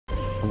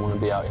I want to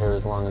be out here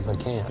as long as I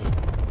can.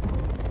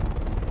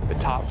 The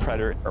top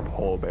predator are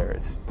polar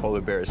bears. Polar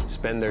bears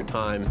spend their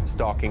time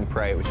stalking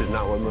prey, which is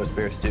not what most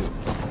bears do.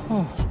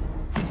 Oh.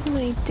 How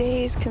many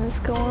days can this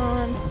go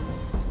on?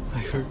 I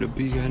heard a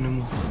big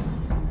animal.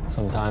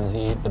 Sometimes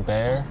you eat the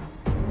bear,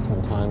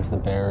 sometimes the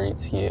bear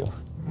eats you.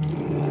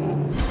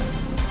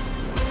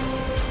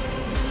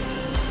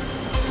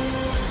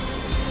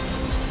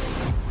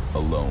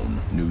 Alone,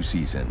 new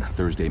season,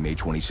 Thursday, May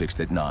 26th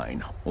at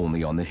 9,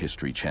 only on the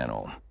History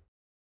Channel.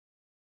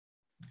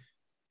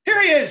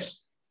 Here he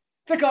is,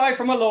 the guy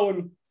from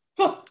Alone.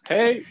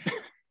 Hey.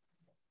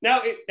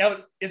 Now,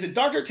 is it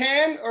Dr.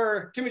 Tan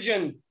or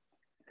Teimojin?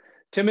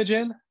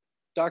 Teimojin,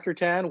 Dr.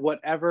 Tan,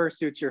 whatever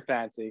suits your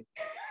fancy.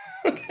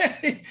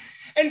 Okay,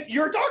 and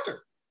you're a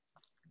doctor.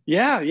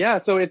 Yeah.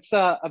 So it's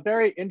a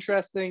very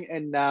interesting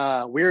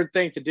and weird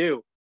thing to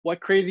do. What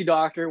crazy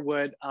doctor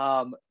would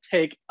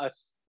take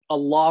a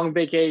long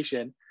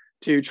vacation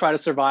to try to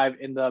survive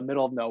in the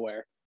middle of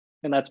nowhere?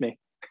 And that's me.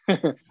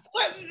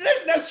 Well,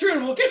 that's true,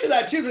 and we'll get to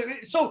that too.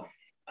 So,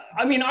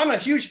 I mean, I'm a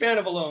huge fan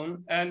of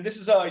Alone, and this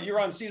is you're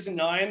on season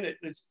 9.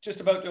 It's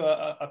just about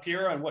to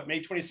appear on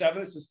May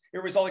 27th.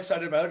 Everybody's all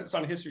excited about it. It's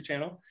on History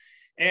Channel,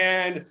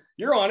 and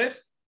you're on it.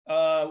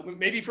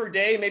 Maybe for a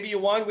day, maybe you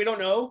won. We don't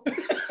know.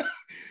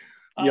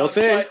 You'll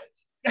see. But,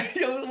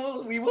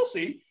 we will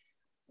see.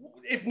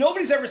 If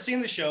nobody's ever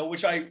seen the show,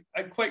 which I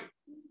quite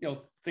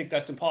think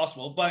that's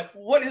impossible, but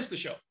what is the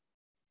show?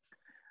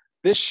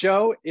 This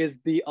show is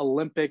the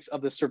Olympics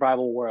of the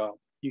survival world.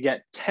 You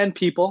get 10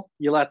 people,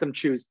 you let them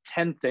choose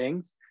 10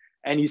 things,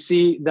 and you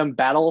see them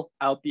battle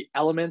out the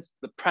elements,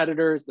 the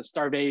predators, the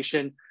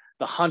starvation,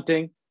 the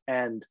hunting,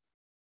 and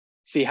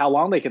see how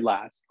long they could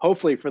last.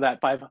 Hopefully for that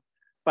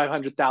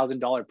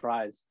 $500,000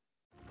 prize.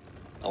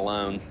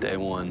 Alone, day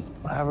 1.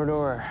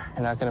 Labrador,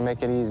 you're not going to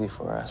make it easy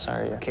for us,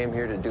 are you? Came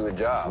here to do a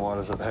job. Why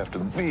does it have to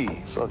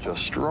be such a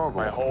struggle?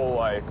 My whole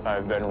life,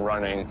 I've been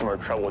running from a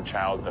troubled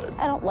childhood.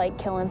 I don't like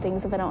killing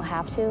things if I don't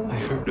have to. I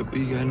heard a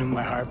big animal.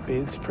 My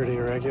heartbeat's pretty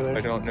irregular.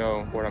 I don't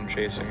know what I'm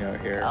chasing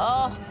out here.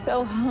 Oh,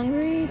 so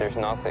hungry. There's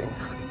nothing.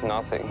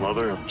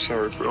 Mother, I'm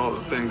sorry for all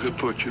the things I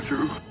put you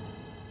through. How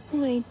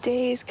many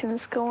days can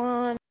this go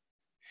on?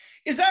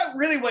 Is that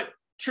really what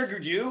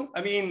triggered you?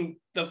 I mean,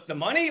 the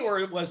money,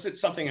 or was it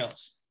something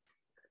else?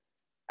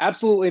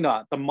 Absolutely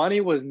not. The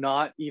money was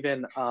not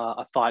even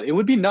a thought. It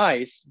would be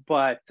nice,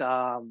 but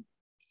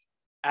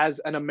as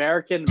an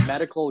American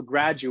medical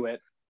graduate,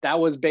 that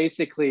was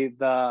basically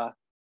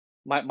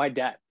my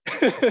debt.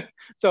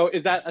 So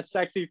is that a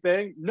sexy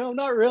thing? No,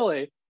 not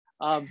really.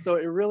 So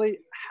it really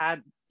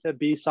had to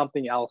be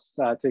something else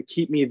to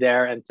keep me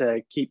there and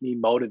to keep me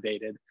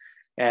motivated.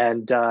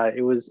 And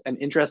it was an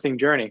interesting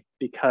journey,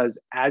 because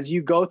as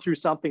you go through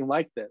something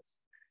like this,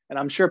 and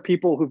I'm sure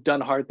people who've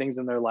done hard things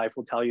in their life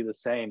will tell you the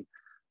same,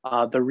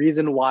 the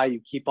reason why you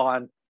keep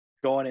on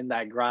going in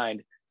that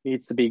grind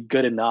needs to be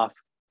good enough,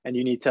 and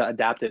you need to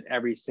adapt it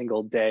every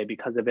single day,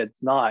 because if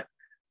it's not,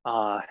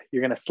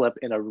 you're going to slip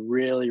in a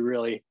really,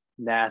 really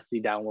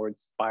nasty downward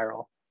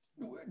spiral.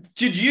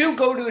 Did you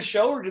go to the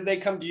show, or did they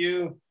come to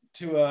you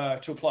to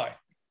apply?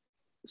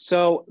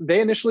 So they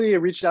initially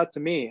reached out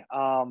to me.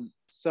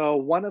 So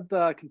one of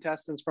the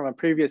contestants from a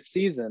previous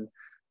season,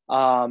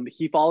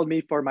 he followed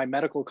me for my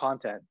medical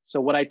content.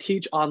 So what I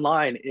teach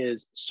online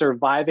is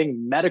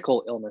surviving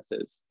medical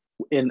illnesses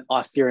in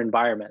austere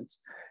environments.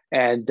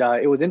 And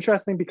it was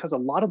interesting because a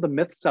lot of the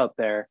myths out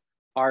there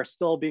are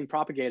still being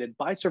propagated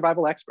by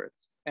survival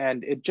experts.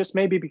 And it just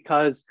may be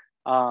because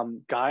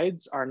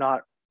guides are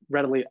not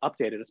readily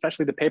updated,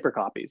 especially the paper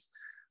copies,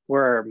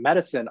 where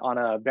medicine on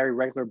a very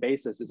regular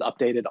basis is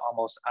updated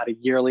almost at a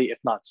yearly, if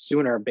not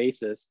sooner,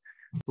 basis.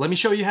 Let me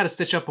show you how to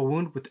stitch up a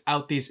wound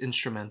without these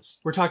instruments.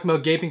 We're talking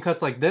about gaping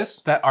cuts like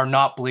this that are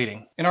not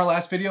bleeding. In our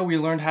last video, we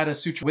learned how to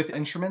suture with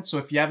instruments, so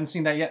if you haven't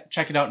seen that yet,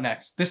 check it out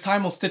next. This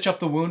time we'll stitch up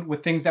the wound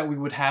with things that we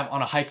would have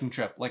on a hiking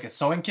trip, like a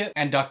sewing kit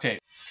and duct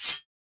tape.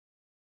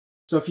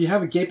 So if you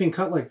have a gaping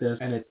cut like this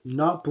and it's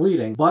not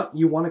bleeding, but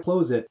you want to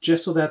close it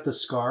just so that the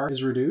scar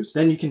is reduced,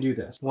 then you can do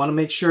this. You want to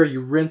make sure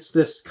you rinse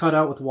this cut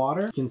out with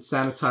water. You can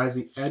sanitize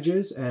the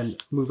edges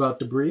and move out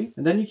debris,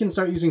 and then you can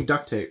start using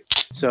duct tape.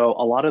 So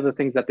a lot of the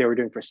things that they were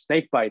doing for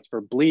snake bites,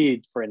 for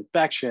bleeds, for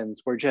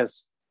infections were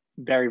just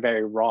very,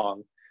 very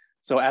wrong.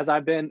 So as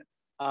I've been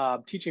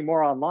teaching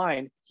more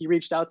online, he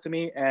reached out to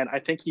me, and I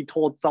think he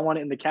told someone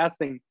in the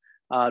casting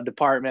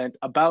department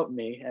about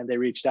me, and they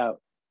reached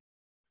out.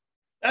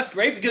 That's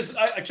great, because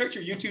I checked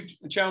your YouTube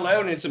channel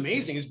out, and it's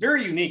amazing. It's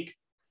very unique.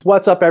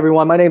 What's up,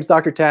 everyone? My name's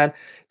Dr. Tan.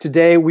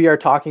 Today we are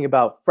talking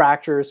about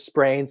fractures,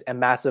 sprains, and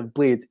massive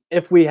bleeds,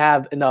 if we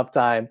have enough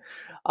time.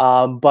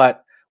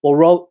 But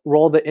we'll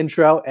roll the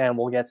intro and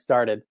we'll get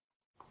started.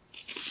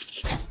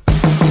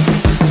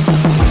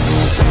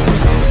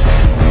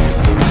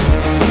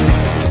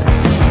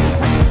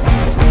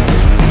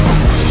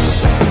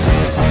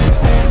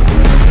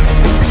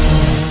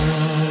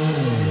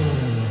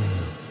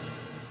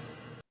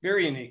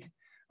 Very unique.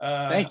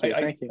 Thank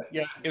you.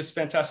 Yeah, it's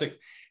fantastic.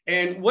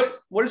 And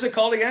what is it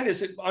called again?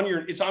 Is it on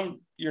your? It's on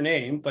your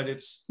name, but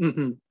it's.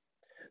 Mm-hmm.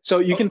 So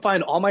you can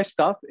find all my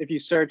stuff if you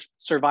search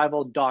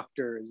survival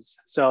doctors.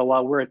 So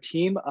we're a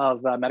team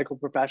of medical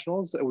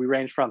professionals. We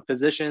range from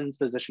physicians,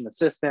 physician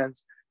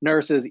assistants,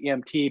 nurses,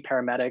 EMT,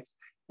 paramedics,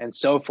 and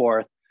so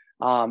forth.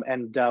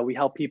 And we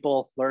help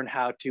people learn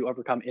how to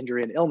overcome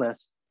injury and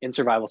illness in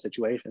survival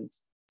situations.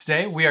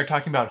 Today, we are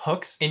talking about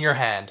hooks in your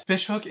hand.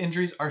 Fish hook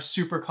injuries are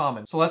super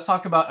common. So let's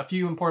talk about a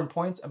few important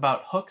points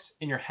about hooks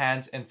in your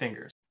hands and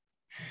fingers.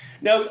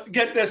 Now,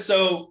 get this.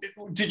 So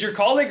did your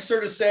colleagues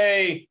sort of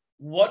say,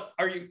 what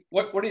are you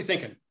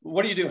thinking?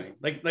 What are you doing?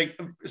 Like,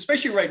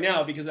 especially right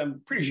now, because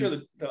I'm pretty sure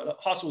that the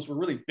hospitals were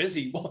really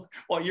busy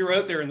while you were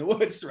out there in the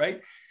woods, right?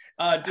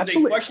 Did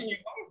Absolutely. they question you?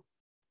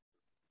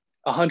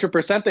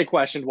 100% they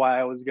questioned why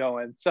I was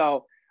going.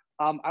 So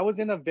I was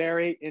in a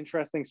very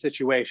interesting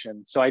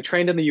situation. So I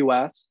trained in the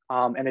US,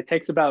 and it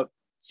takes about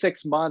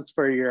 6 months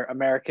for your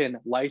American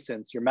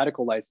license, your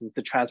medical license,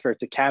 to transfer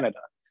to Canada.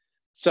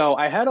 So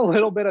I had a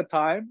little bit of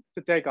time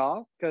to take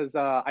off because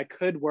I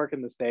could work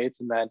in the States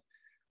and then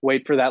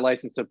wait for that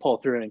license to pull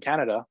through in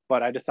Canada.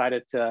 But I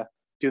decided to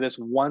do this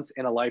once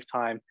in a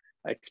lifetime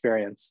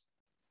experience.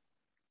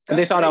 And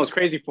they thought I was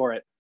crazy for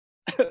it.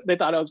 They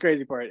thought I was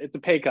crazy for it. It's a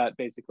pay cut,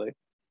 basically.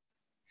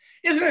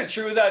 Isn't it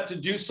true that to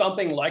do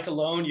something like a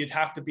loan, you'd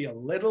have to be a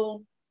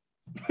little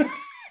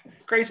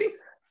crazy?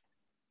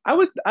 I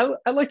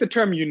like the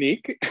term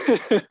unique.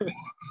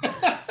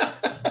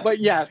 But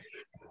yes,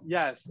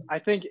 I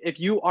think if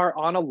you are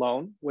on a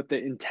loan with the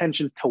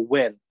intention to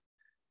win,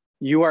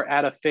 you are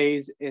at a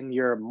phase in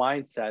your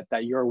mindset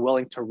that you're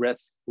willing to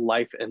risk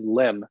life and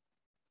limb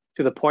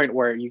to the point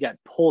where you get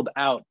pulled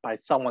out by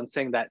someone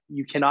saying that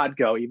you cannot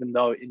go, even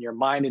though in your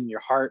mind and your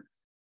heart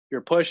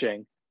you're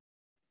pushing.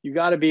 You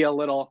got to be a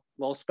little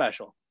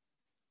special.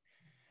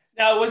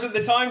 Now, was it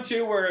the time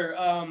too where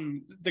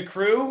the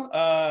crew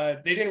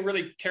they didn't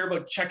really care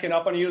about checking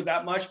up on you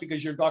that much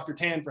because you're Dr.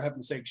 Tan, for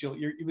heaven's sakes,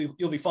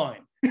 you'll be fine.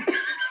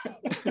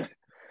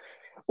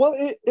 Well,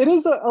 it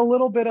is a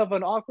little bit of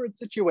an awkward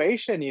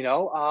situation, you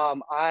know.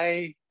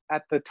 I,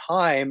 at the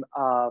time,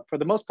 for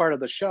the most part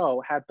of the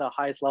show, had the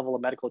highest level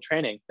of medical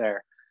training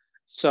there.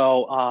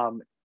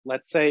 So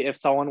let's say if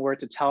someone were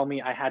to tell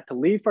me I had to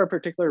leave for a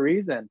particular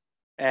reason,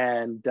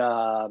 and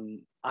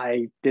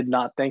I did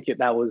not think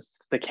that was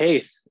the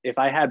case. If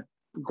I had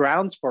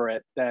grounds for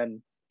it,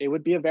 then it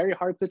would be a very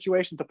hard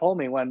situation to pull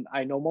me when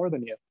I know more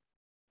than you.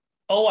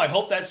 Oh, I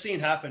hope that scene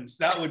happens.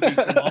 That would be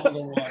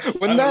phenomenal to watch.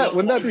 Wouldn't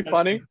that be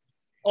funny?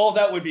 Oh,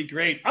 that would be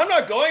great. I'm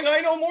not going. I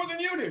know more than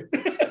you do.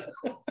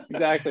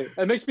 Exactly.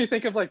 It makes me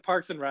think of like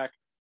Parks and Rec.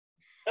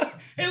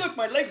 Hey, look,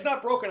 my leg's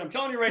not broken. I'm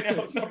telling you right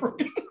now, it's not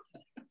broken.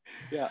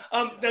 Yeah.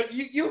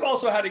 You've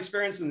also had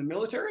experience in the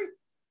military?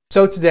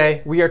 So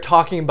today, we are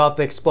talking about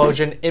the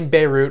explosion in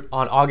Beirut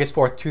on August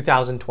 4th,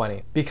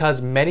 2020.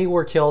 Because many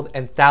were killed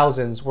and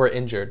thousands were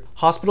injured.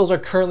 Hospitals are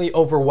currently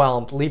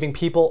overwhelmed, leaving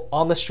people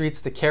on the streets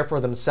to care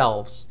for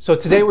themselves. So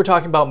today we're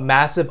talking about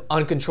massive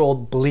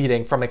uncontrolled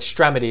bleeding from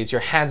extremities,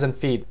 your hands and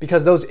feet,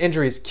 because those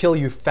injuries kill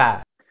you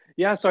fast.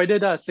 Yeah, so I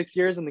did 6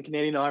 years in the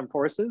Canadian Armed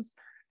Forces.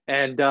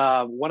 And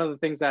one of the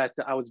things that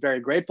I was very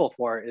grateful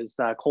for is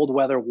cold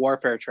weather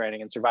warfare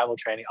training and survival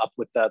training up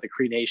with the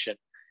Cree Nation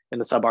in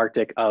the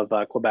subarctic of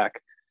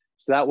Quebec.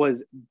 So that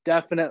was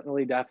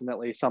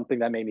definitely something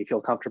that made me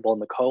feel comfortable in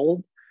the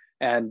cold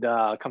and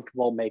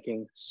comfortable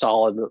making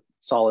solid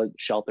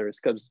shelters.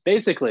 Because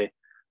basically,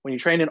 when you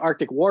train in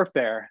Arctic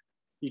warfare,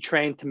 you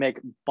train to make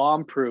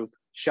bomb-proof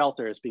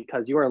shelters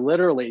because you are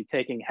literally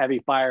taking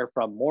heavy fire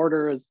from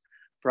mortars,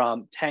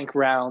 from tank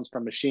rounds,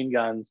 from machine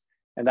guns,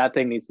 and that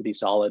thing needs to be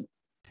solid.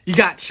 You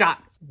got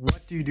shot.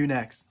 What do you do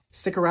next?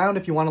 Stick around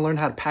if you want to learn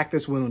how to pack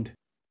this wound.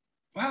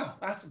 Wow,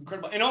 that's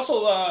incredible. And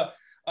also,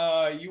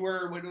 you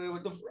were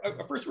with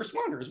a first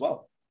responder as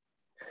well.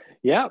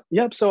 Yeah,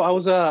 yep. So I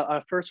was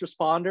a first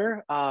responder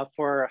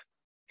for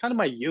kind of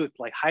my youth,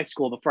 like high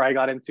school, before I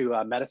got into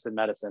medicine.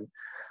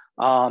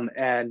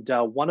 And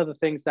one of the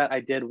things that I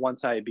did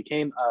once I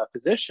became a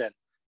physician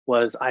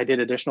was I did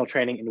additional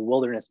training in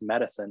wilderness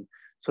medicine.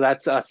 So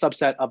that's a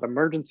subset of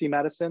emergency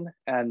medicine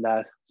and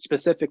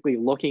specifically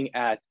looking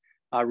at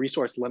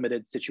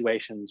resource-limited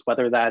situations,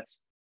 whether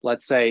that's,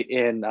 let's say,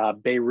 in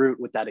Beirut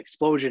with that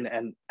explosion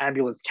and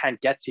ambulance can't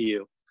get to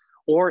you,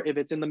 or if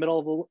it's in the middle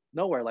of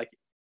nowhere, like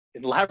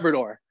in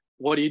Labrador,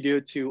 what do you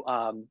do to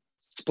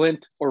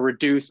splint or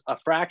reduce a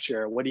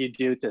fracture? What do you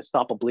do to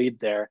stop a bleed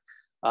there?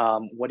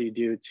 What do you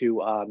do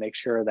to make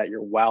sure that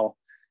you're well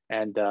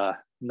and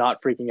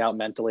not freaking out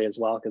mentally as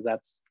well? Because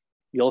that's,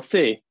 you'll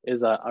see,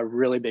 is a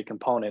really big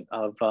component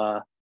of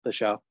the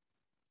show.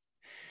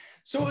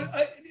 So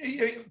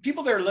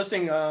people that are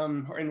listening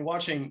and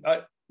watching,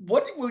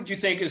 what would you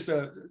think is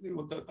the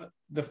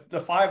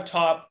 5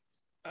 top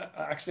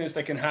accidents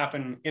that can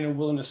happen in a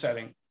wilderness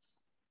setting?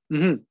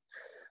 Mm-hmm.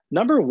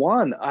 Number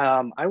one,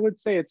 I would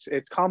say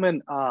it's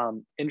common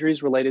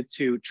injuries related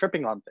to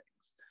tripping on things.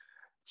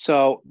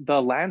 So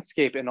the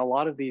landscape in a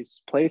lot of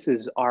these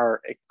places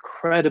are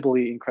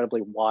incredibly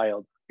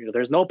wild. You know,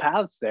 there's no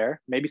paths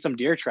there, maybe some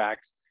deer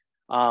tracks,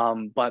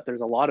 but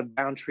there's a lot of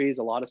down trees,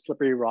 a lot of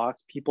slippery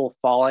rocks, people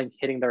falling,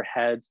 hitting their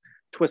heads,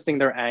 twisting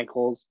their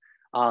ankles,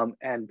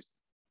 and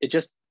it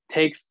just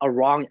takes a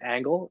wrong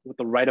angle with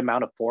the right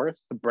amount of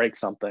force to break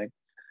something.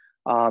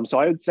 So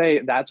I would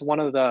say that's one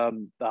of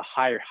the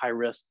high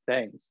risk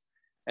things.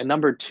 And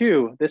number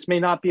two, this may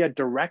not be a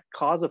direct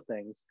cause of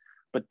things,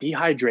 but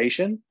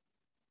dehydration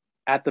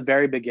at the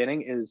very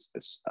beginning is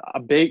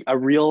a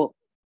real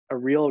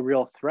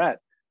threat,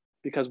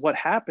 because what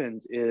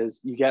happens is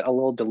you get a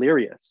little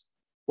delirious.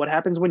 What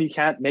happens when you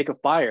can't make a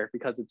fire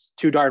because it's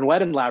too darn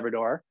wet in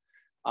Labrador,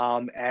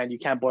 and you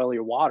can't boil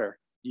your water?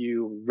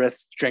 You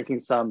risk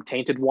drinking some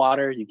tainted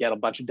water, you get a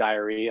bunch of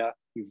diarrhea,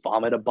 you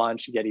vomit a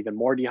bunch, you get even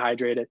more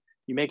dehydrated,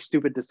 you make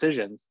stupid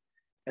decisions.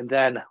 And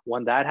then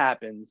when that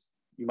happens,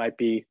 you might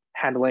be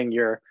handling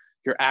your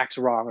axe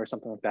wrong or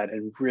something like that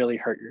and really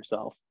hurt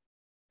yourself.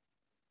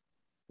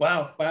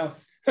 Wow.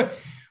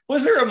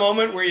 Was there a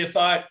moment where you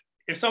thought,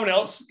 if someone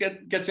else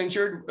gets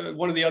injured,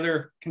 one of the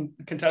other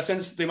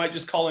contestants, they might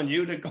just call on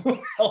you to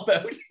go help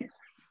out?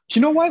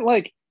 You know what?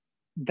 Like,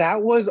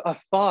 that was a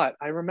thought.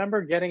 I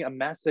remember getting a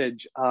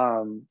message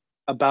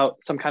about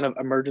some kind of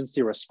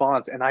emergency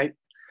response, and I,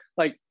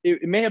 like,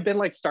 it may have been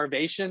like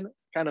starvation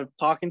kind of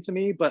talking to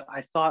me, but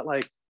I thought,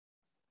 like,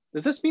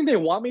 does this mean they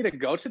want me to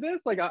go to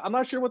this? Like, I'm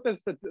not sure what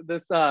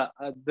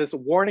this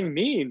warning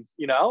means,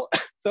 you know?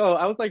 So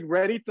I was like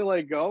ready to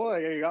like go.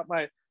 I got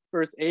my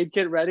first aid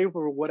kit ready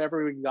for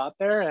whatever we got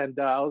there, and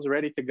I was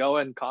ready to go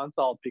and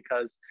consult,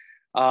 because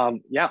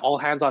yeah, all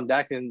hands on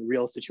deck in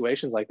real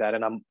situations like that.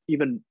 And I'm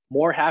even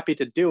more happy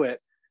to do it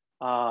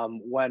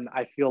when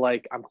I feel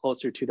like I'm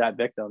closer to that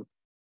victim.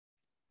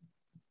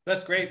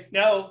 That's great.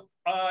 Now,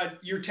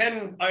 your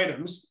 10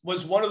 items,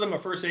 was one of them a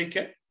first aid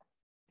kit?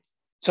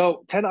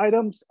 So 10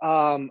 items,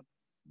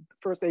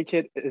 first aid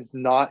kit is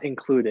not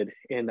included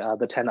in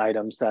the 10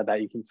 items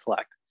that you can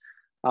select.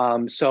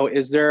 So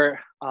is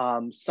there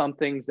some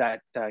things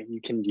that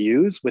you can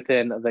use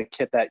within the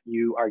kit that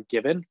you are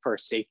given for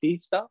safety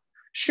stuff?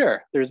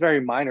 Sure, there's very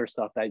minor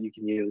stuff that you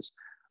can use,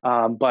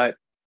 but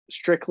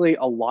strictly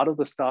a lot of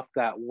the stuff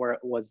that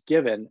was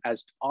given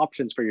as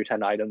options for your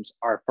 10 items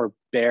are for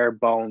bare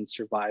bones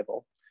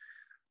survival.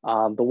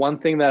 The one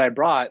thing that I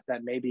brought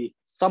that may be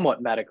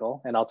somewhat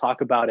medical, and I'll talk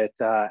about it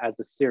as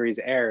the series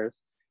airs,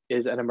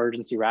 is an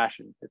emergency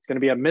ration. It's going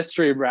to be a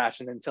mystery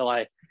ration until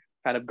I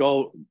kind of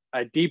go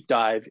a deep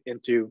dive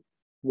into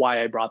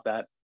why I brought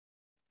that.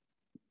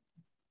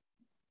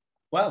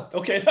 Wow.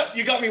 Okay.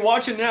 You got me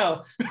watching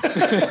now.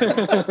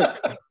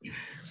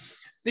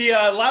 The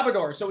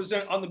Labrador. So it was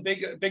on the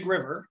big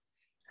river.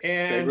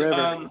 And big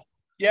river.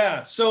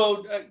 Yeah.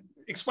 So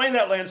explain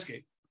that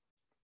landscape.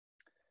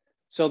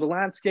 So the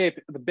landscape,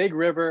 the big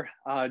river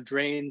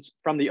drains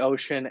from the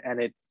ocean, and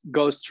it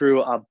goes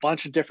through a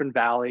bunch of different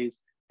valleys,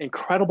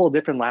 incredible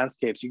different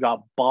landscapes. You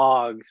got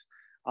bogs,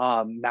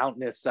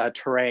 mountainous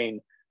terrain,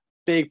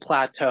 big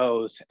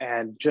plateaus,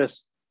 and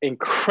just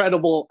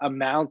incredible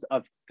amounts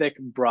of thick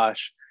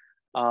brush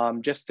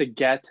just to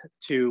get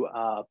to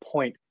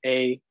point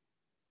A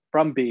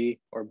from B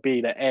or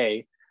B to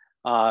A.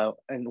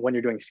 And when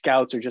you're doing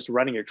scouts or just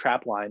running your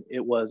trap line,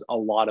 it was a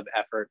lot of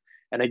effort.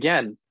 And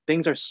again,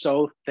 things are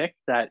so thick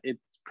that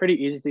it's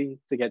pretty easy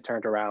to get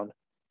turned around.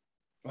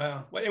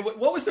 Wow.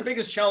 What was the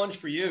biggest challenge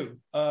for you?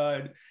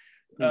 Looking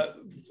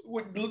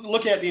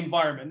at the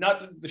environment,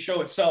 not the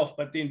show itself,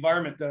 but the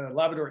environment, the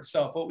Labrador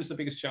itself, what was the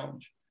biggest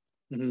challenge?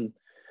 Mm-hmm.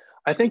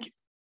 I think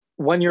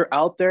when you're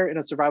out there in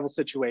a survival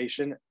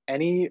situation,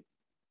 any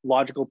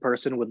logical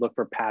person would look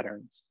for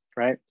patterns,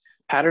 right?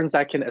 Patterns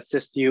that can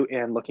assist you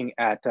in looking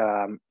at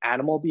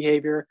animal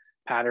behavior,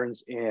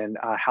 patterns in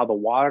how the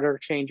water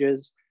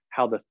changes,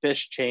 how the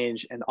fish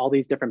change, and all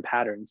these different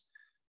patterns.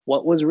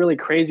 What was really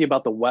crazy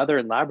about the weather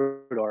in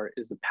Labrador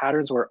is the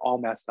patterns were all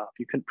messed up.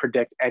 You couldn't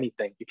predict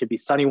anything. It could be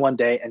sunny one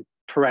day and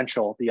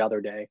torrential the other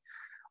day.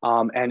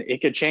 And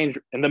it could change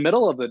in the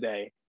middle of the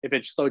day if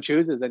it so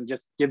chooses and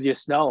just gives you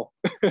snow.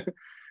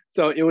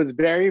 So it was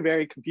very,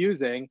 very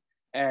confusing.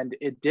 And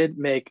it did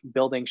make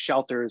building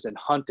shelters and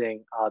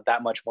hunting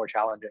that much more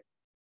challenging.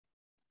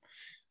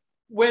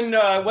 When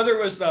whether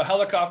it was the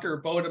helicopter or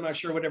boat, I'm not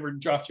sure, whatever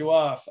dropped you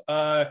off.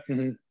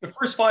 The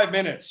first 5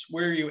 minutes,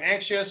 were you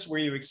anxious? Were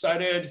you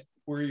excited?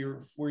 Were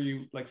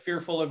you like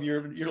fearful of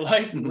your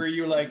life? Were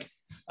you like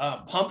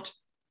pumped?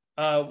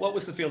 What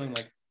was the feeling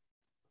like?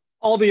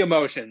 All the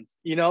emotions.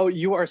 You know,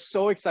 you are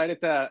so excited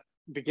to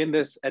begin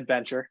this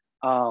adventure.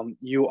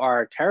 You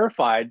are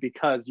terrified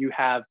because you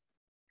have,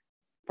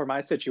 for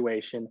my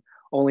situation,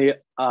 only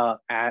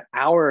an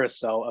hour or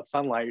so of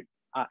sunlight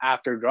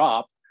after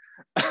drop.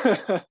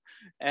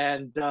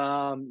 And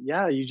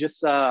yeah, you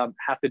just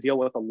have to deal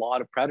with a lot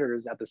of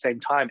predators at the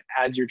same time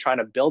as you're trying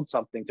to build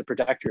something to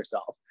protect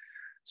yourself.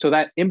 So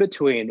that in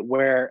between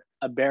where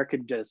a bear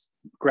could just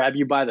grab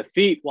you by the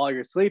feet while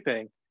you're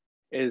sleeping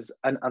is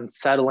an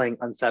unsettling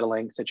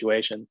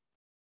situation.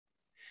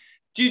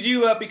 Did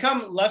you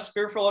become less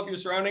fearful of your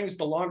surroundings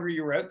the longer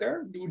you were out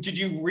there? Did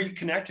you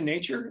reconnect to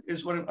nature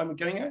is what I'm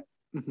getting at?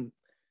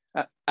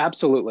 Mm-hmm.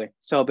 Absolutely.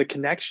 So the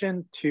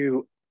connection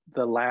to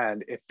the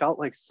land, it felt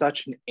like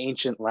such an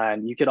ancient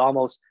land. You could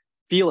almost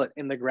feel it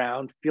in the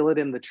ground, feel it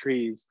in the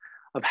trees.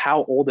 of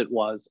how old it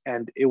was.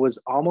 And it was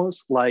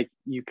almost like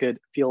you could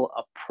feel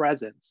a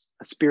presence,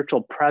 a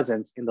spiritual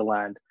presence in the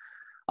land.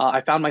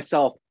 I found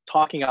myself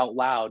talking out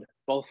loud,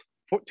 both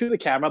to the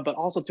camera, but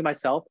also to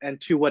myself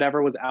and to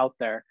whatever was out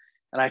there.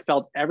 And I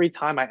felt every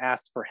time I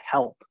asked for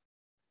help,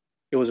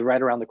 it was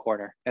right around the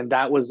corner. And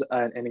that was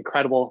an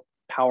incredible,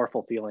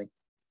 powerful feeling.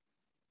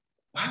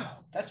 Wow,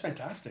 that's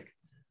fantastic.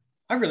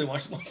 I really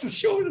want to watch the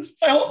show.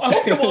 I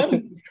hope you're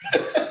on.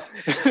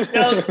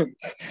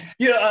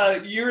 Now,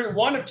 you're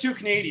one of two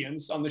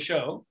Canadians on the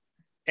show.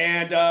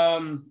 And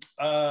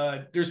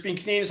there's been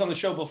Canadians on the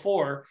show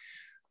before.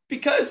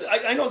 Because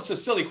I know it's a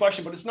silly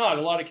question, but it's not.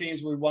 A lot of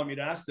Canadians would want me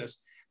to ask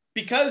this.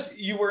 Because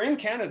you were in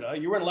Canada,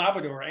 you were in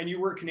Labrador, and you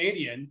were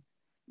Canadian,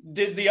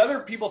 did the other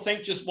people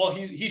think just, well,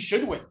 he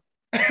should win?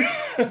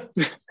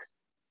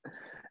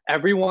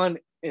 Everyone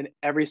in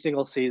every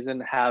single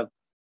season have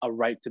a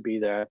right to be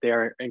there. They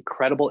are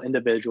incredible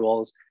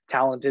individuals,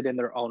 talented in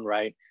their own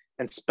right,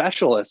 and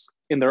specialists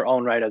in their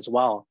own right as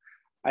well.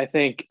 I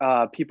think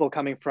people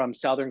coming from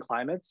southern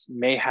climates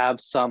may have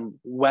some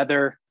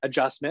weather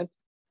adjustment,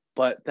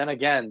 but then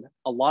again,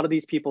 a lot of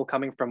these people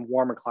coming from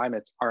warmer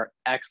climates are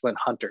excellent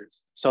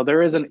hunters. So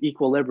there is an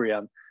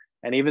equilibrium.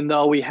 And even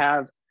though we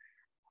have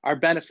our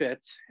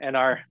benefits and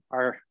our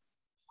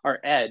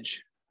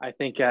edge, I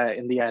think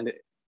in the end,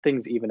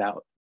 things even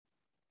out.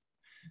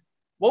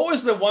 What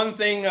was the one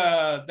thing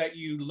that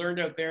you learned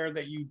out there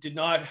that you did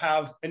not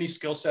have any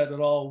skill set at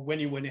all when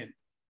you went in?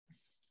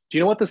 Do you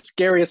know what the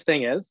scariest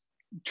thing is?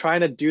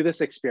 Trying to do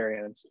this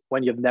experience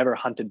when you've never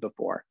hunted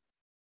before.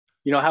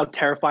 You know how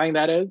terrifying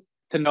that is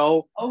to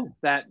know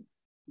that,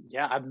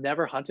 yeah, I've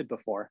never hunted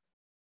before.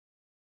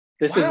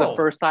 This is the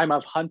first time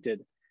I've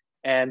hunted.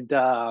 And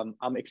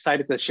I'm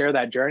excited to share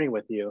that journey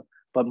with you.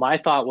 But my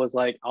thought was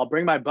like, I'll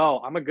bring my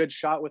bow. I'm a good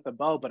shot with a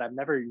bow, but I've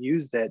never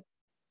used it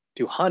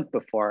to hunt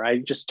before. I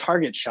just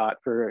target shot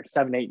for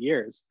 7-8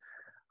 years.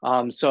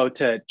 So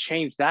to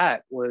change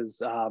that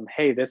was,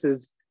 hey,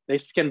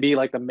 this can be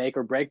like the make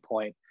or break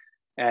point.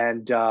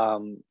 And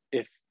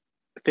if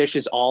fish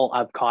is all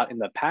I've caught in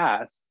the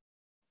past,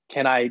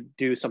 can I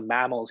do some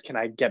mammals? Can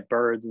I get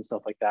birds and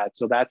stuff like that?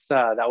 So that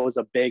was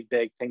a big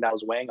thing that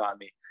was weighing on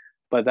me.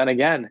 But then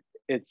again,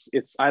 it's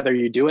either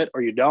you do it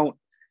or you don't.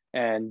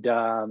 And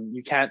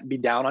you can't be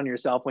down on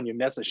yourself when you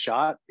miss a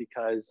shot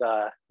because,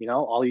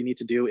 all you need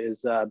to do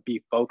is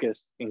be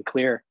focused and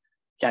clear.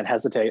 Can't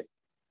hesitate.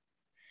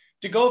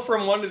 To go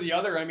from one to the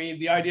other, I mean,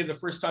 the idea the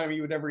first time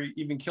you would ever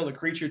even kill a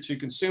creature to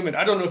consume it,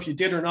 I don't know if you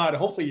did or not.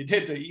 Hopefully you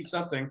did, to eat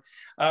something.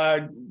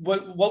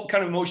 What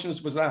kind of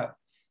emotions was that?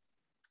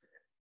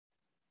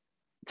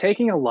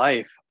 Taking a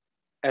life,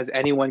 as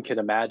anyone can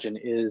imagine,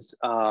 is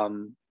a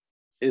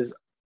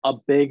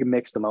big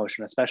mixed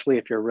emotion, especially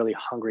if you're really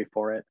hungry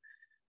for it.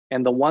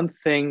 And the one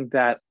thing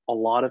that a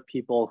lot of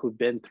people who've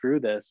been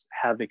through this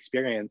have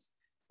experienced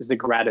is the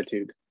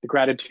gratitude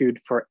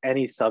for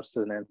any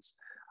substance,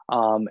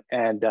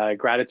 and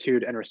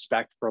gratitude and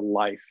respect for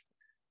life.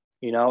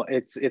 You know,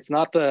 it's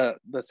not the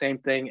same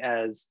thing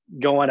as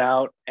going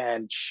out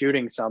and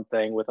shooting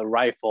something with a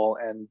rifle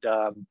and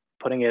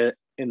putting it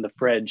in the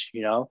fridge.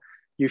 You know,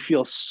 you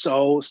feel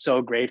so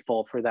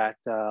grateful for that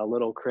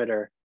little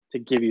critter to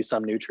give you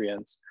some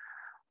nutrients.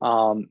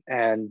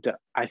 And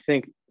I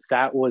think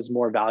that was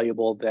more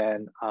valuable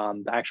than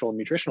the actual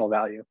nutritional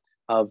value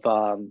of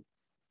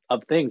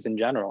things in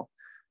general,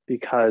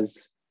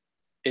 because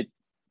it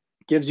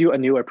gives you a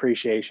new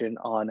appreciation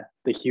on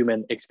the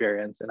human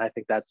experience. And I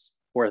think that's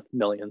worth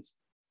millions.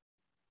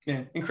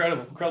 Yeah,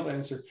 incredible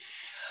answer.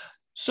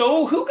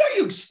 So who got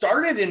you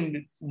started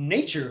in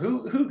nature?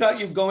 Who got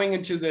you going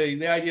into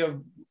the idea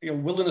of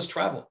wilderness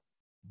travel?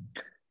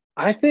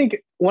 I think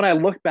when I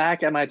look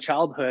back at my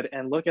childhood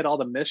and look at all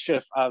the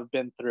mischief I've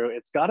been through,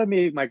 it's got to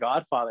be my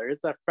godfather.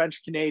 It's a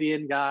French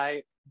Canadian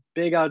guy,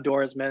 big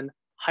outdoorsman,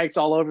 hikes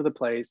all over the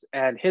place.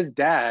 And his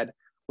dad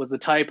was the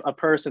type of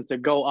person to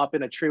go up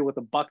in a tree with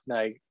a buck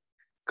knife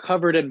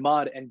covered in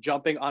mud and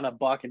jumping on a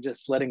buck and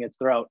just slitting its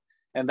throat.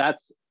 And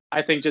that's,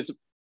 I think, just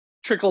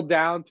trickled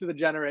down to the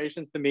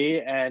generations to me.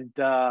 And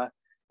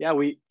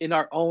we, in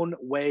our own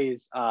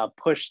ways,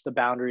 push the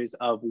boundaries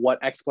of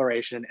what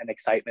exploration and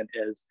excitement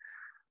is.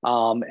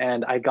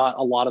 And I got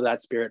a lot of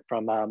that spirit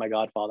from my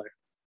godfather.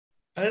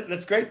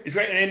 That's great. It's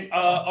great. And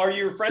are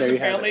your friends and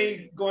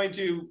family going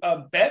to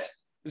bet?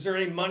 Is there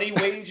any money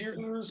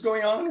wagers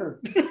going on?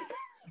 Or?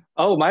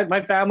 Oh,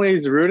 my family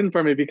is rooting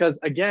for me because,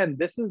 again,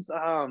 this is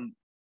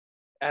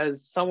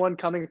as someone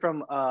coming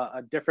from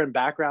a different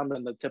background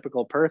than the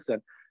typical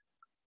person.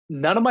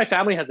 None of my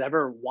family has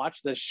ever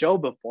watched this show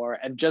before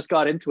and just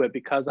got into it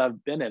because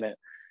I've been in it.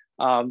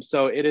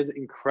 So it is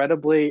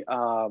incredibly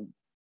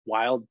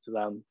wild to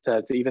them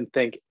to even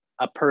think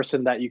a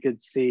person that you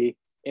could see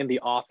in the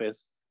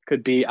office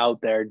could be out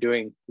there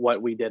doing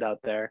what we did out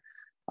there.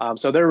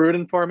 So they're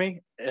rooting for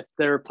me. If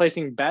they're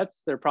placing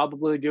bets, they're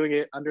probably doing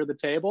it under the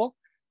table.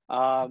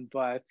 It's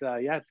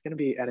going to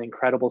be an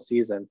incredible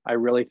season. I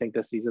really think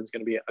this season is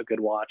going to be a good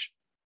watch.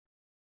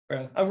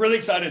 I'm really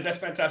excited. That's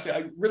fantastic.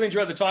 I really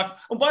enjoyed the talk.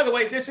 Oh, by the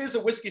way, this is a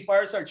whiskey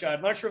fireside chat.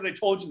 I'm not sure if they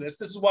told you this.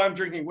 This is why I'm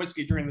drinking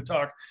whiskey during the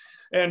talk.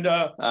 And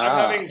I'm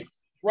having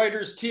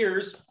writer's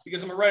tears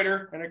because I'm a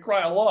writer and I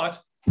cry a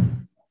lot.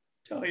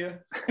 Tell you.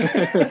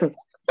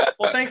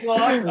 Well, thanks a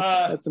lot.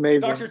 That's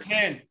amazing. Dr.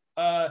 Tan,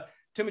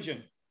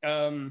 Teimojin,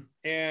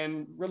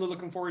 and really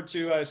looking forward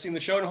to seeing the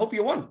show and I hope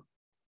you won.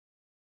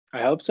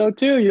 I hope so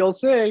too. You'll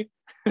see.